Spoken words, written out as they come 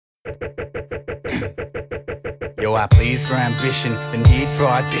Yo, I please for ambition, the need for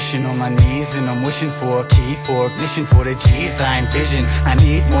audition on my knees, and I'm wishing for a key for ignition for the G's I envision. I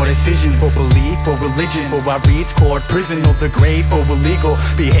need more decisions for belief or religion, for I reach court, prison, or the grave for illegal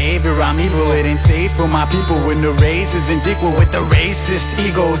behavior. I'm evil, it ain't safe for my people when the race isn't equal with the racist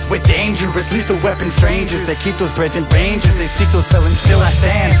egos, with dangerous lethal weapons, strangers that keep those present rangers. They seek those felons, still I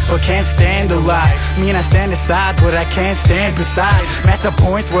stand, but can't stand a lie. Mean I stand aside, but I can't stand beside. I'm at the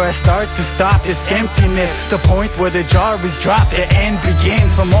point where I start to stop this emptiness, the point where the jar is dropped, the end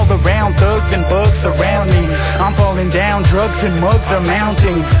begins. From all around, thugs and bugs around me, I'm falling down, drugs and mugs are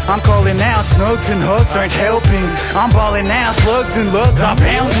mounting. I'm calling out, snugs and hugs aren't helping. I'm balling out, slugs and lugs are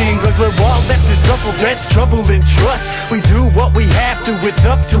pounding. Cause we're all left as duffel threats, trouble and trust. We do what we have to, it's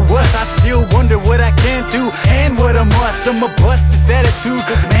up to us. I still wonder what I can't do and what I must. I'ma bust this attitude,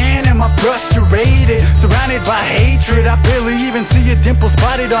 cause man am I frustrated. Surrounded by hatred, I barely even see a dimple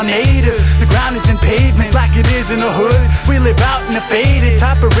spotted on haters. The ground isn't pavement like it is in the hoods. We live out in the faded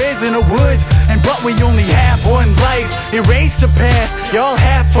type of res in the woods, and but we only have one life. Erase the past, y'all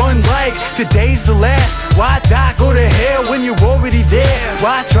have fun like today's the last. Why die, go to hell when you're already there?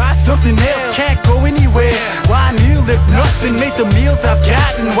 Why try something else, can't go anywhere? Why kneel if nothing made the meals I've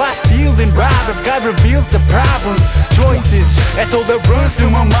gotten? Why steal and rob if God reveals the problems? Choices, that's all that runs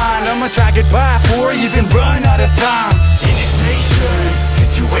through my mind. I'ma try get by before I even run out of time. In this nation,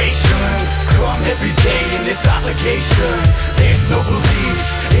 situations come every day in this obligation. There's no beliefs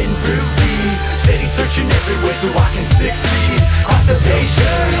in relief, steady searching everywhere so I can succeed.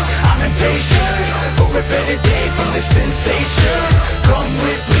 Constipation, I'm impatient for a better day from this sensation. Come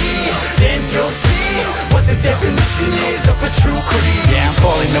with me, then you'll see what the definition is of a true creed. Yeah, I'm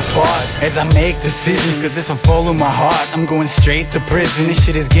falling apart as I make decisions, cause if I follow my heart, I'm going straight to prison. This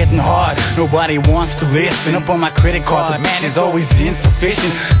shit is getting hard, nobody wants to listen. Up on my credit card, but man, it's always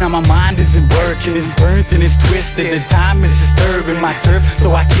insufficient. Now my mind isn't working, it's burnt and it's twisted. The time is disturbing my turf,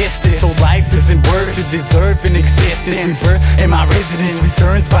 so I kissed it. So life isn't worth to deserve an existence. Rebirth in my residence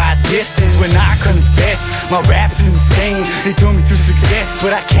returns by a distance. When I confess, my rap's insane. They told me to success,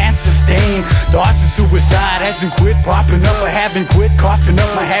 but I can't sustain. Thoughts of suicide hasn't quit popping up. I haven't quit coughing up.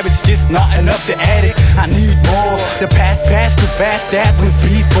 My habit's just not enough to addict. I need more. The past passed too fast, that was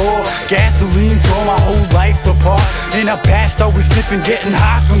before. Gasoline tore my whole life apart. In the past I was slipping, getting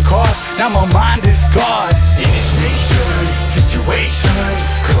high from cars. Now my mind is scarred. In this nation, situations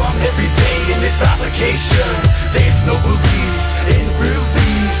come every day in this obligation. There's no beliefs in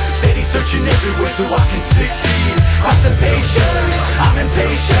relief, steady searching everywhere so I can succeed. Constipation, I'm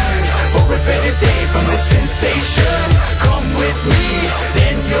impatient for a better day from the sensation. Come with me,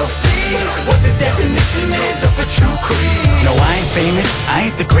 then you'll see what the definition is of a true creed. No, I ain't famous, I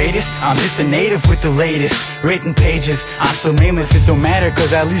ain't the greatest, I'm just a native with the latest written pages. I'm still nameless, it don't matter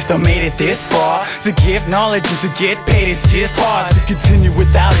cause at least I made it this far. To give knowledge and to get paid is just hard. To continue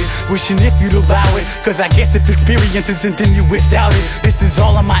without it, wishing if you'd allow it, cause I guess if experience isn't then you without it. This is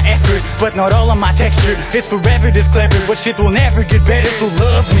all of my effort, but not all of my texture. It's forever this clever, but shit will never get better. So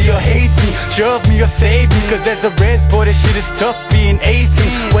love me or hate me, shove me or save me, cause as a res boy this shit is tough being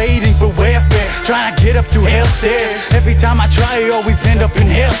 18. Waiting for welfare, trying to get up through hell stairs. Every time I try I always end up in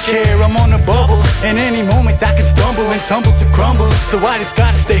healthcare. I'm on a bubble, and any moment I can stumble and tumble to crumble. So I just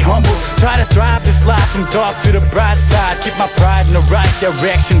gotta stay humble, try to thrive this life from dark to the bright side. Keep my pride in the right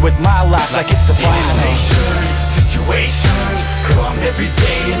direction with my life like it's the final. Situations come every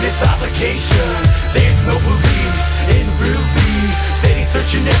day in this obligation. There's no beliefs in relief, steady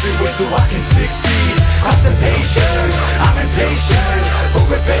searching everywhere so I can succeed. Constipation, I'm impatient for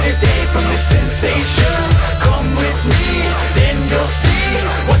a better day from this sensation. Come with me, then you'll see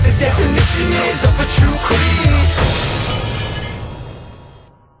what the definition is of a true creed.